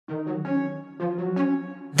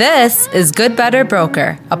This is Good Better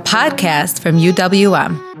Broker, a podcast from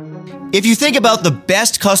UWM. If you think about the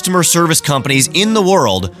best customer service companies in the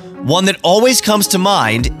world, one that always comes to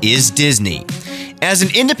mind is Disney. As an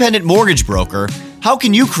independent mortgage broker, how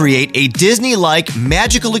can you create a Disney-like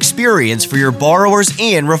magical experience for your borrowers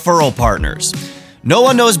and referral partners? No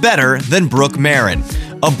one knows better than Brooke Marin,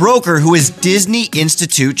 a broker who is Disney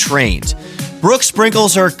Institute trained. Brooke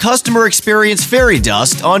sprinkles her customer experience fairy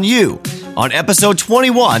dust on you on episode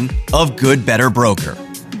 21 of Good Better Broker.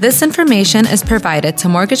 This information is provided to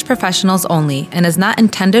mortgage professionals only and is not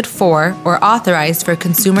intended for or authorized for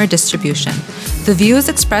consumer distribution. The views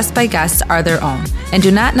expressed by guests are their own and do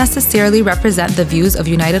not necessarily represent the views of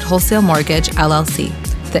United Wholesale Mortgage, LLC.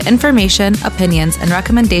 The information, opinions, and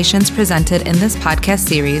recommendations presented in this podcast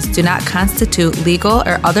series do not constitute legal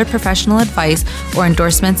or other professional advice or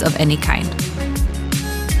endorsements of any kind.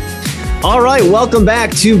 All right, welcome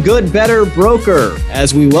back to Good Better Broker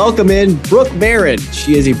as we welcome in Brooke Marin.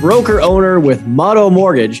 She is a broker owner with Motto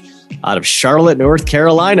Mortgage out of Charlotte, North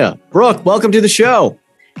Carolina. Brooke, welcome to the show.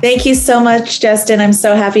 Thank you so much, Justin. I'm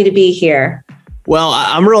so happy to be here. Well,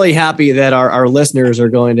 I'm really happy that our listeners are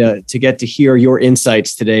going to get to hear your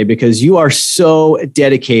insights today because you are so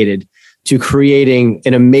dedicated to creating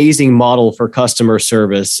an amazing model for customer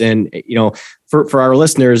service. And, you know, for our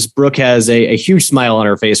listeners, Brooke has a huge smile on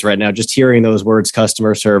her face right now, just hearing those words,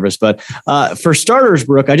 customer service. But for starters,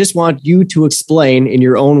 Brooke, I just want you to explain in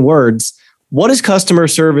your own words, what does customer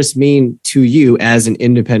service mean to you as an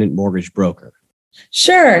independent mortgage broker?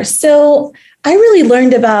 Sure. So I really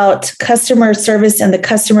learned about customer service and the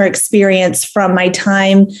customer experience from my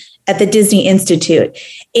time at the Disney Institute.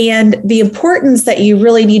 And the importance that you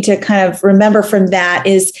really need to kind of remember from that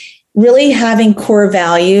is really having core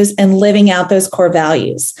values and living out those core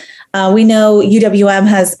values. We know UWM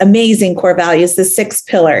has amazing core values, the 6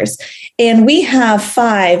 pillars, and we have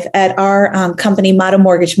 5 at our company, Motto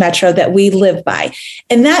Mortgage Metro, that we live by.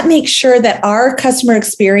 And that makes sure that our customer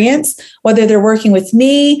experience, whether they're working with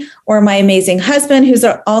me or my amazing husband, who's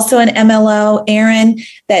also an MLO, Aaron,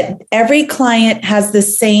 that every client has the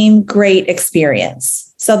same great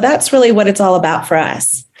experience. So that's really what it's all about for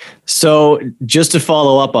us. So just to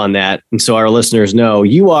follow up on that, and so our listeners know,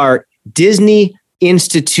 you are Disney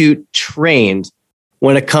Institute trained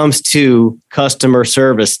when it comes to customer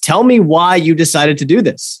service. Tell me why you decided to do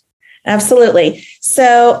this. Absolutely.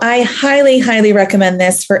 So I highly, highly recommend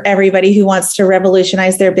this for everybody who wants to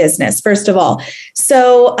revolutionize their business, first of all.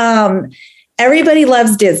 So everybody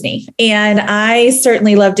loves Disney, and I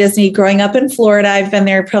certainly love Disney. Growing up in Florida, I've been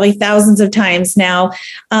there probably thousands of times now.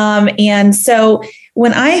 And so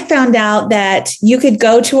when I found out that you could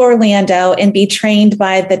go to Orlando and be trained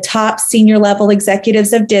by the top senior level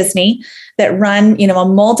executives of Disney that run, a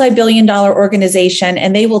multi-billion-dollar organization,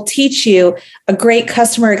 and they will teach you a great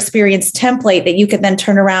customer experience template that you can then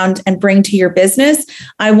turn around and bring to your business,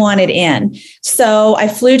 I wanted in. So I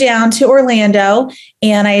flew down to Orlando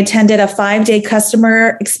and I attended a 5-day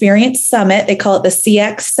customer experience summit. They call it the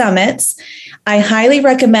CX Summits. I highly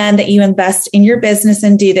recommend that you invest in your business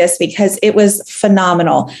and do this because it was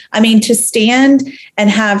phenomenal. I mean, to stand and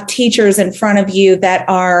have teachers in front of you that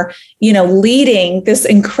are, leading this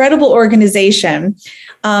incredible organization.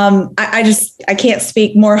 I can't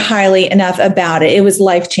speak more highly enough about it. It was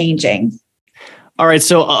life-changing. All right.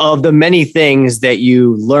 So of the many things that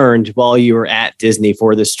you learned while you were at Disney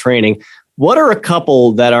for this training, what are a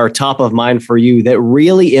couple that are top of mind for you that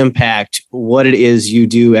really impact what it is you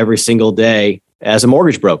do every single day as a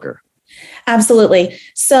mortgage broker? Absolutely.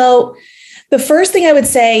 So the first thing I would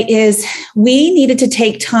say is we needed to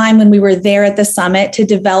take time when we were there at the summit to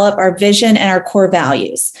develop our vision and our core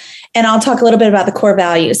values. And I'll talk a little bit about the core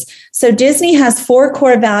values. So Disney has 4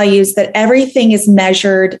 core values that everything is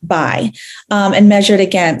measured by and measured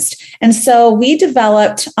against. And so we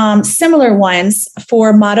developed similar ones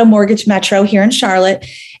for Motto Mortgage Metro here in Charlotte.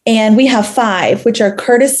 And we have 5, which are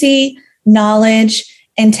courtesy, knowledge,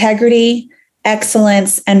 integrity,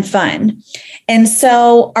 excellence, and fun. And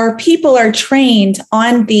so our people are trained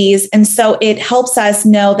on these. And so it helps us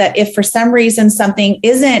know that if for some reason something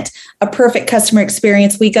isn't a perfect customer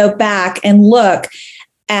experience, we go back and look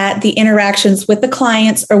at the interactions with the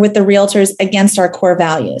clients or with the realtors against our core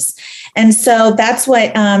values. And so that's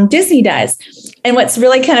what Disney does. And what's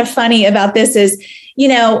really kind of funny about this is,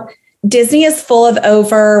 Disney is full of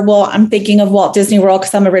I'm thinking of Walt Disney World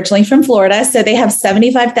because I'm originally from Florida. So they have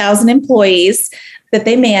 75,000 employees that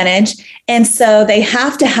they manage. And so they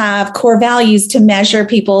have to have core values to measure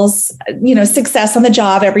people's, success on the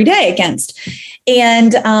job every day against.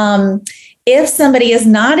 And if somebody is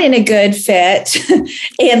not in a good fit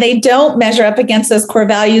and they don't measure up against those core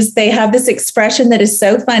values, they have this expression that is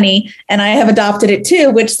so funny, and I have adopted it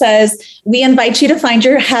too, which says, we invite you to find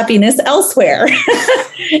your happiness elsewhere.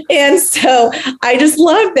 And so I just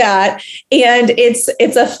love that. And it's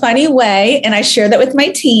a funny way. And I share that with my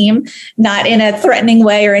team, not in a threatening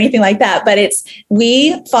way or anything like that, but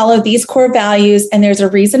we follow these core values and there's a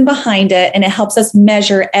reason behind it. And it helps us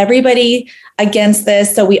measure everybody against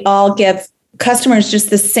this. So we all give customers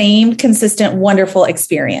just the same consistent, wonderful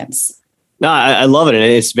experience. No, I love it. And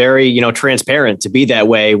it's very, transparent to be that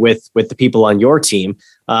way with the people on your team.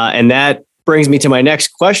 And that brings me to my next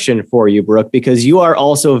question for you, Brooke, because you are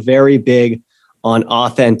also very big on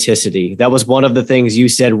authenticity. That was one of the things you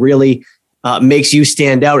said really makes you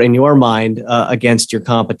stand out in your mind against your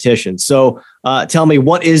competition. So tell me,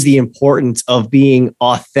 what is the importance of being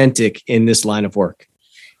authentic in this line of work?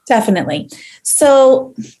 Definitely.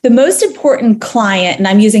 So the most important client, and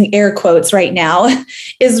I'm using air quotes right now,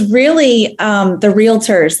 is really the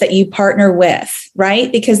realtors that you partner with,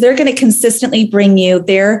 right? Because they're going to consistently bring you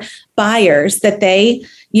their buyers that they,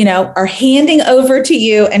 are handing over to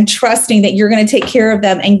you and trusting that you're going to take care of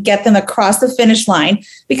them and get them across the finish line,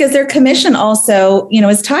 because their commission also,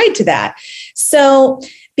 is tied to that. So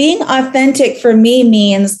being authentic for me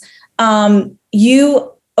means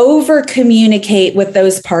you over communicate with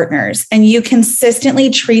those partners and you consistently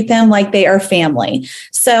treat them like they are family.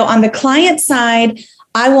 So on the client side,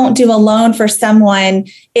 I won't do a loan for someone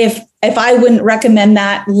if I wouldn't recommend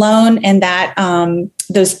that loan and that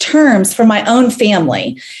those terms for my own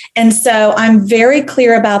family. And so I'm very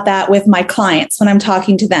clear about that with my clients when I'm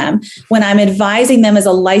talking to them, when I'm advising them as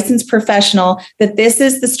a licensed professional, that this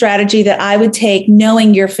is the strategy that I would take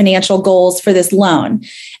knowing your financial goals for this loan.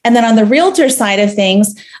 And then on the realtor side of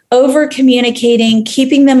things, over communicating,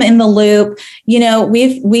 keeping them in the loop.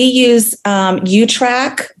 We use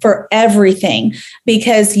UTrack for everything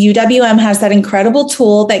because UWM has that incredible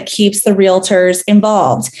tool that keeps the realtors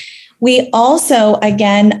involved. We also,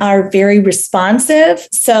 again, are very responsive.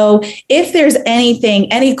 So if there's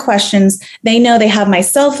any questions, they know they have my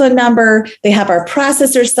cell phone number. They have our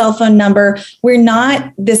processor's cell phone number. We're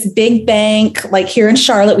not this big bank like here in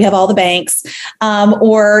Charlotte. We have all the banks,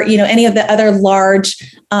 or any of the other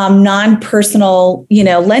large non-personal,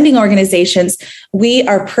 lending organizations. We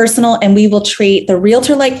are personal, and we will treat the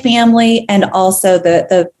realtor like family, and also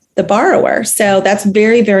the borrower. So that's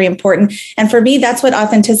very, very important. And for me, that's what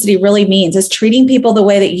authenticity really means, is treating people the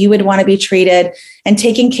way that you would want to be treated and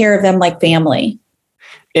taking care of them like family.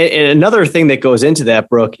 And another thing that goes into that,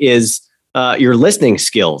 Brooke, is your listening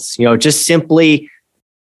skills, just simply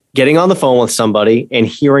getting on the phone with somebody and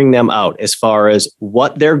hearing them out as far as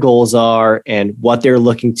what their goals are and what they're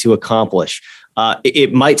looking to accomplish.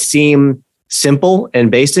 It might seem simple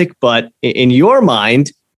and basic, but in your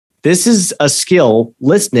mind, this is a skill,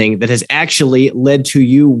 listening, that has actually led to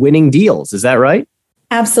you winning deals. Is that right?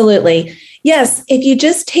 Absolutely. Yes. If you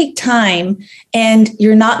just take time and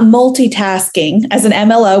you're not multitasking as an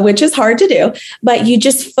MLO, which is hard to do, but you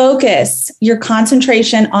just focus your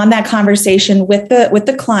concentration on that conversation with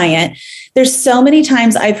the client. There's so many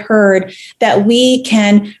times I've heard that we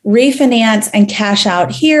can refinance and cash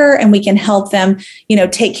out here, and we can help them,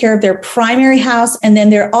 take care of their primary house. And then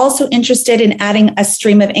they're also interested in adding a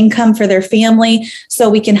stream of income for their family. So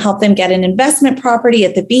we can help them get an investment property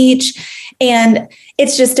at the beach. And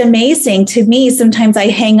it's just amazing to me. Sometimes I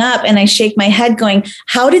hang up and I shake my head going,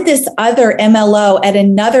 how did this other MLO at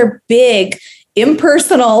another big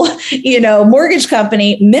impersonal, mortgage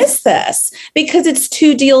company miss this? Because it's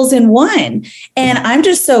two deals in one. And I'm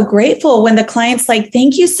just so grateful when the client's like,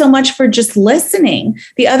 thank you so much for just listening.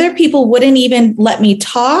 The other people wouldn't even let me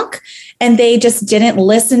talk, and they just didn't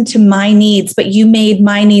listen to my needs, but you made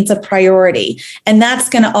my needs a priority. And that's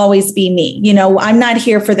going to always be me. I'm not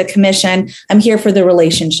here for the commission. I'm here for the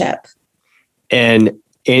relationship. And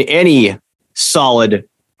in any solid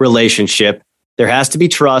relationship, there has to be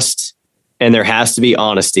trust and there has to be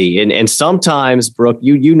honesty. And sometimes, Brooke,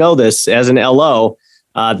 you know this as an LO,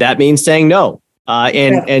 that means saying no.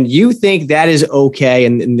 And you think that is okay.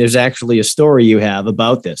 And there's actually a story you have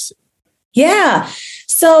about this. Yeah.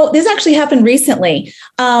 So this actually happened recently.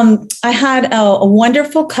 I had a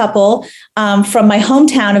wonderful couple from my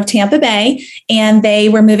hometown of Tampa Bay, and they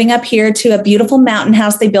were moving up here to a beautiful mountain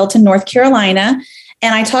house they built in North Carolina.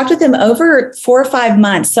 And I talked with them over 4 or 5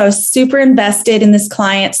 months. So I was super invested in this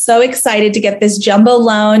client, so excited to get this jumbo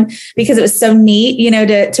loan because it was so neat,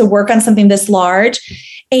 to work on something this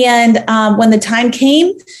large. And when the time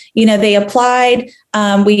came, they applied.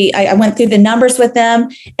 I went through the numbers with them,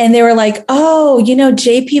 and they were like, "Oh,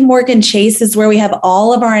 JP Morgan Chase is where we have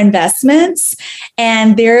all of our investments,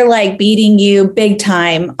 and they're like beating you big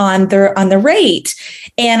time on the rate."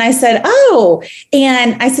 And I said, "Oh,"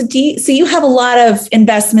 and I said, "So you have a lot of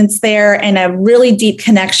investments there and a really deep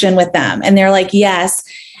connection with them?" And they're like, "Yes."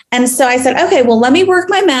 And so I said, "Okay, well, let me work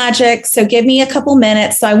my magic. So give me a couple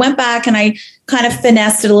minutes." So I went back and I kind of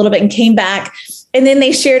finessed it a little bit and came back. And then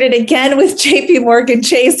they shared it again with JP Morgan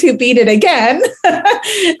Chase, who beat it again,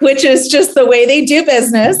 which is just the way they do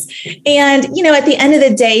business. And, at the end of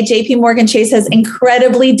the day, JP Morgan Chase has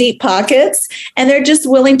incredibly deep pockets, and they're just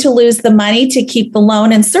willing to lose the money to keep the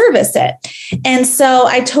loan and service it. And so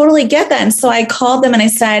I totally get that. And so I called them and I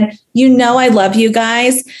said, I love you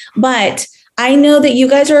guys, but I know that you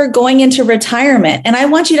guys are going into retirement, and I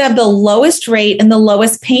want you to have the lowest rate and the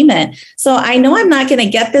lowest payment. So I know I'm not going to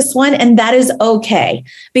get this one, and that is okay,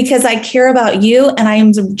 because I care about you. And I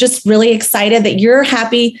am just really excited that you're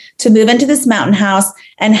happy to move into this mountain house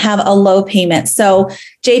and have a low payment. So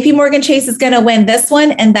JP Morgan Chase is going to win this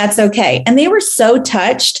one, and that's okay. And they were so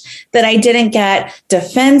touched that I didn't get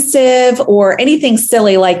defensive or anything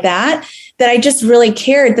silly like that I just really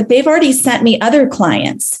cared that they've already sent me other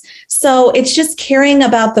clients. So it's just caring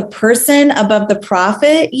about the person above the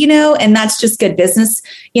profit, and that's just good business,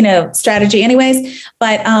 strategy anyways.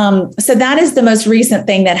 But so that is the most recent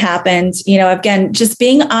thing that happened, again, just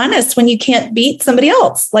being honest when you can't beat somebody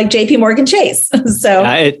else like JP Morgan Chase. So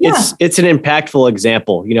it's an impactful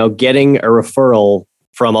example, getting a referral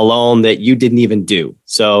from a loan that you didn't even do.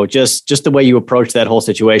 So just the way you approach that whole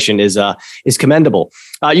situation is commendable.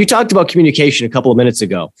 You talked about communication a couple of minutes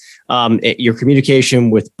ago. Your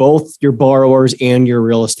communication with both your borrowers and your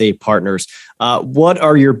real estate partners. What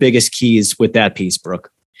are your biggest keys with that piece,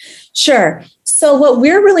 Brooke? Sure. So what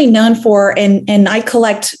we're really known for, and I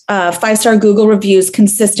collect 5-star Google reviews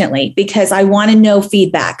consistently because I want to know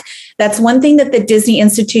feedback. That's one thing that the Disney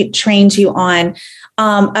Institute trains you on.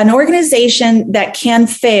 An organization that can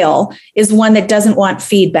fail is one that doesn't want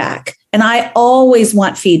feedback. And I always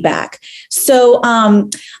want feedback. So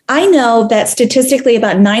I know that statistically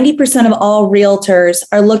about 90% of all realtors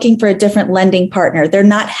are looking for a different lending partner. They're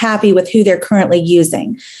not happy with who they're currently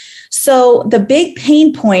using. So the big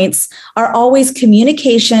pain points are always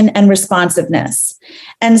communication and responsiveness.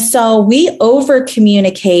 And so we over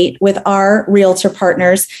communicate with our realtor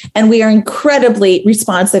partners, and we are incredibly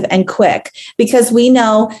responsive and quick because we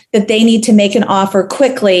know that they need to make an offer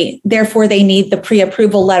quickly. Therefore, they need the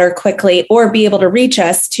pre-approval letter quickly or be able to reach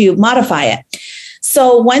us to modify it.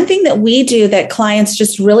 So one thing that we do that clients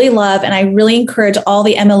just really love, and I really encourage all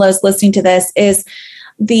the MLOs listening to this, is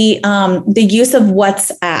the use of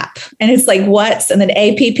WhatsApp. And it's like what's and then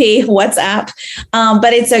APP, WhatsApp.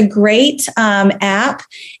 But it's a great app.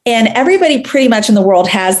 And everybody pretty much in the world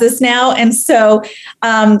has this now. And so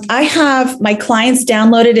I have my clients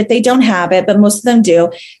download it if they don't have it, but most of them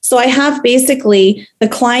do. So I have basically the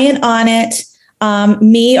client on it,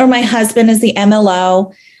 me or my husband as the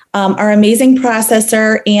MLO, our amazing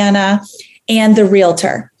processor, Anna, and the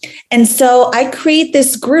realtor. And so I create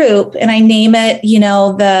this group and I name it,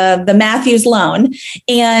 the Matthews Loan.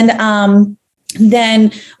 And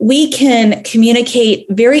then we can communicate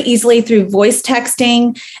very easily through voice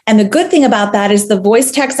texting. And the good thing about that is the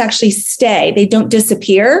voice texts actually stay. They don't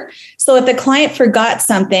disappear. So if the client forgot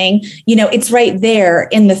something, it's right there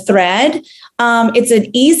in the thread. It's an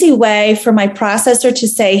easy way for my processor to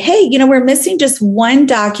say, hey, we're missing just one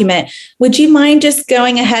document. Would you mind just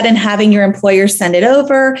going ahead and having your employer send it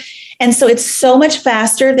over? And so it's so much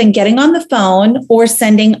faster than getting on the phone or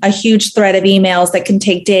sending a huge thread of emails that can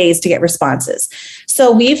take days to get responses.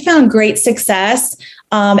 So we've found great success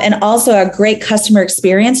and also a great customer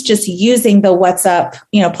experience just using the WhatsApp,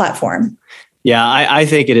 platform. Yeah, I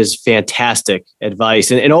think it is fantastic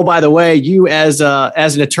advice. And oh, by the way, you as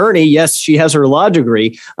an attorney, yes, she has her law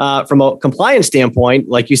degree. From a compliance standpoint,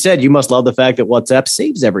 like you said, you must love the fact that WhatsApp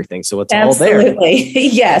saves everything. So it's all there. Absolutely.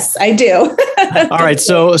 Yes, I do. All right.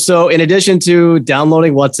 So in addition to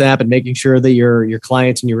downloading WhatsApp and making sure that your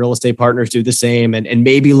clients and your real estate partners do the same, and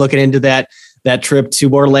maybe looking into that trip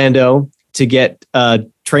to Orlando to get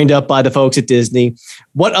trained up by the folks at Disney.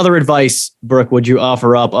 What other advice, Brooke, would you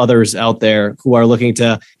offer up others out there who are looking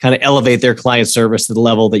to kind of elevate their client service to the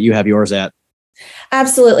level that you have yours at?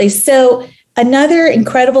 Absolutely. So another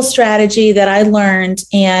incredible strategy that I learned,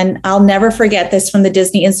 and I'll never forget this from the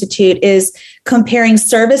Disney Institute, is comparing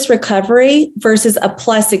service recovery versus a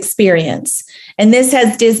plus experience. And this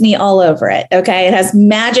has Disney all over it. Okay. It has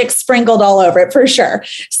magic sprinkled all over it for sure.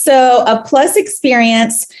 So a plus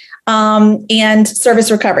experience and service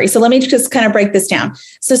recovery. So let me just kind of break this down.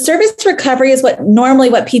 So service recovery is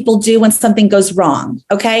what people do when something goes wrong.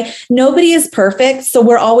 Okay. Nobody is perfect. So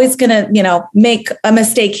we're always going to, make a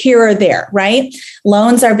mistake here or there, right?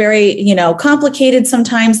 Loans are very, complicated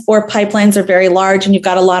sometimes, or pipelines are very large and you've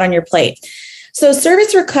got a lot on your plate. So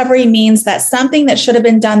service recovery means that something that should have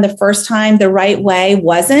been done the first time the right way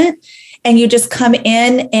wasn't, and you just come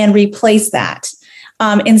in and replace that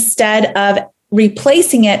instead of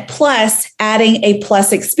replacing it plus adding a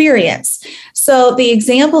plus experience. So the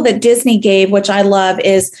example that Disney gave, which I love,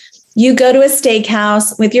 is you go to a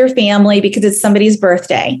steakhouse with your family because it's somebody's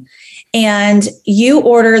birthday, and you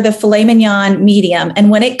order the filet mignon medium. And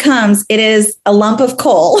when it comes, it is a lump of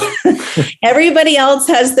coal. Everybody else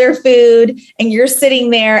has their food and you're sitting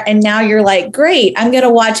there, and now you're like, great, I'm going to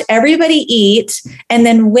watch everybody eat and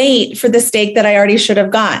then wait for the steak that I already should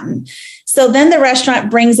have gotten. So then the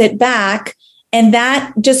restaurant brings it back, and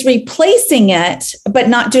that just replacing it, but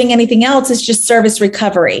not doing anything else, is just service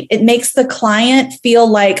recovery. It makes the client feel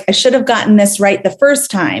like I should have gotten this right the first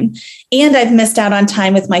time, and I've missed out on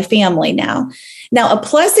time with my family now. Now, a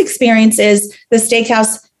plus experience is the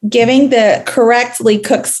steakhouse giving the correctly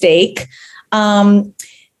cooked steak,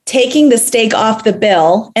 taking the steak off the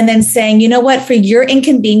bill, and then saying, you know what, for your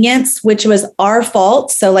inconvenience, which was our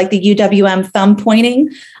fault, so like the UWM thumb pointing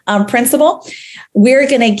principle, we're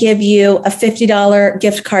going to give you a $50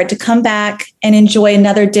 gift card to come back and enjoy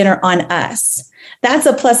another dinner on us. That's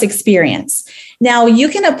a plus experience. Now, you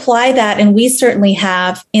can apply that, and we certainly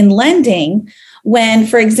have in lending when,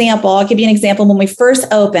 for example, I'll give you an example. When we first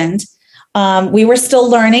opened, we were still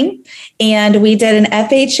learning, and we did an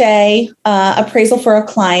FHA appraisal for a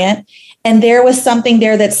client, and there was something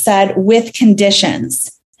there that said with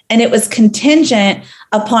conditions, and it was contingent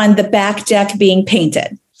upon the back deck being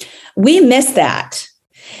painted. We missed that.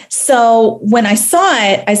 So when I saw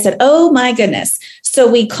it, I said, oh my goodness. So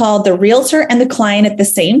we called the realtor and the client at the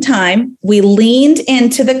same time. We leaned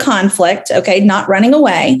into the conflict, okay, not running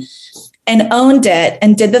away, and owned it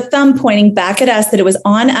and did the thumb pointing back at us that it was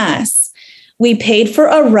on us. We paid for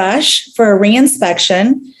a rush for a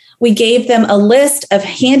reinspection. We gave them a list of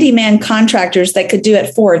handyman contractors that could do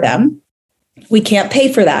it for them. We can't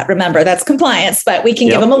pay for that. Remember, that's compliance, but we can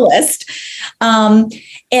give them a list.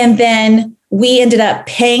 And then we ended up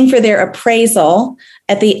paying for their appraisal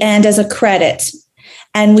at the end as a credit.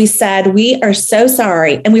 And we said, we are so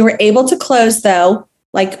sorry. And we were able to close, though,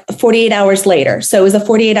 like 48 hours later. So it was a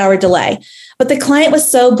 48-hour delay. But the client was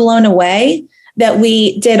so blown away that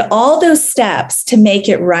we did all those steps to make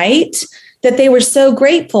it right, that they were so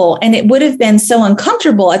grateful. And it would have been so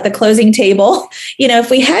uncomfortable at the closing table, if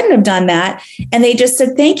we hadn't have done that. And they just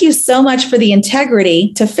said, thank you so much for the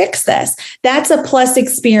integrity to fix this. That's a plus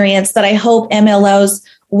experience that I hope MLOs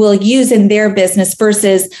will use in their business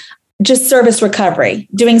versus just service recovery,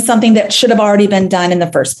 doing something that should have already been done in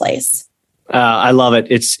the first place. I love it.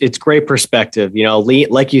 It's great perspective.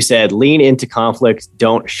 Like you said, lean into conflict.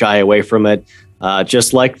 Don't shy away from it.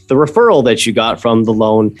 Just like the referral that you got from the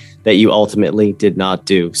loan that you ultimately did not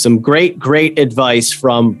do. Some great advice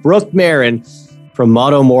from Brooke Marin from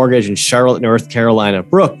Motto Mortgage in Charlotte, North Carolina.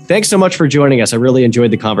 Brooke, thanks so much for joining us. I really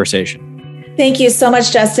enjoyed the conversation. Thank you so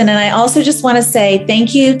much, Justin. And I also just want to say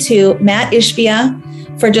thank you to Matt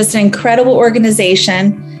Ishbia for just an incredible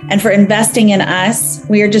organization and for investing in us.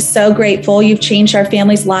 We are just so grateful. You've changed our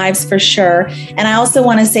family's lives for sure. And I also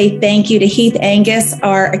want to say thank you to Heath Angus,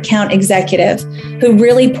 our account executive, who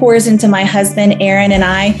really pours into my husband, Aaron, and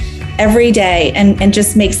I every day and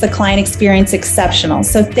just makes the client experience exceptional.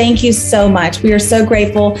 So thank you so much. We are so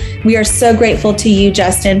grateful. We are so grateful to you,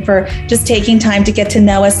 Justin, for just taking time to get to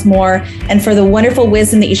know us more and for the wonderful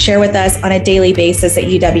wisdom that you share with us on a daily basis at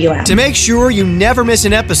UWM. To make sure you never miss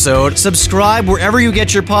an episode, subscribe wherever you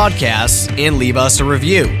get your podcasts and leave us a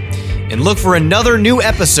review. And look for another new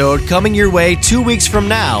episode coming your way 2 weeks from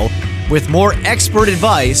now with more expert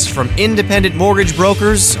advice from independent mortgage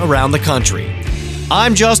brokers around the country.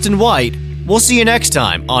 I'm Justin White. We'll see you next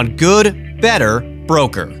time on Good, Better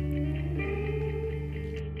Broker.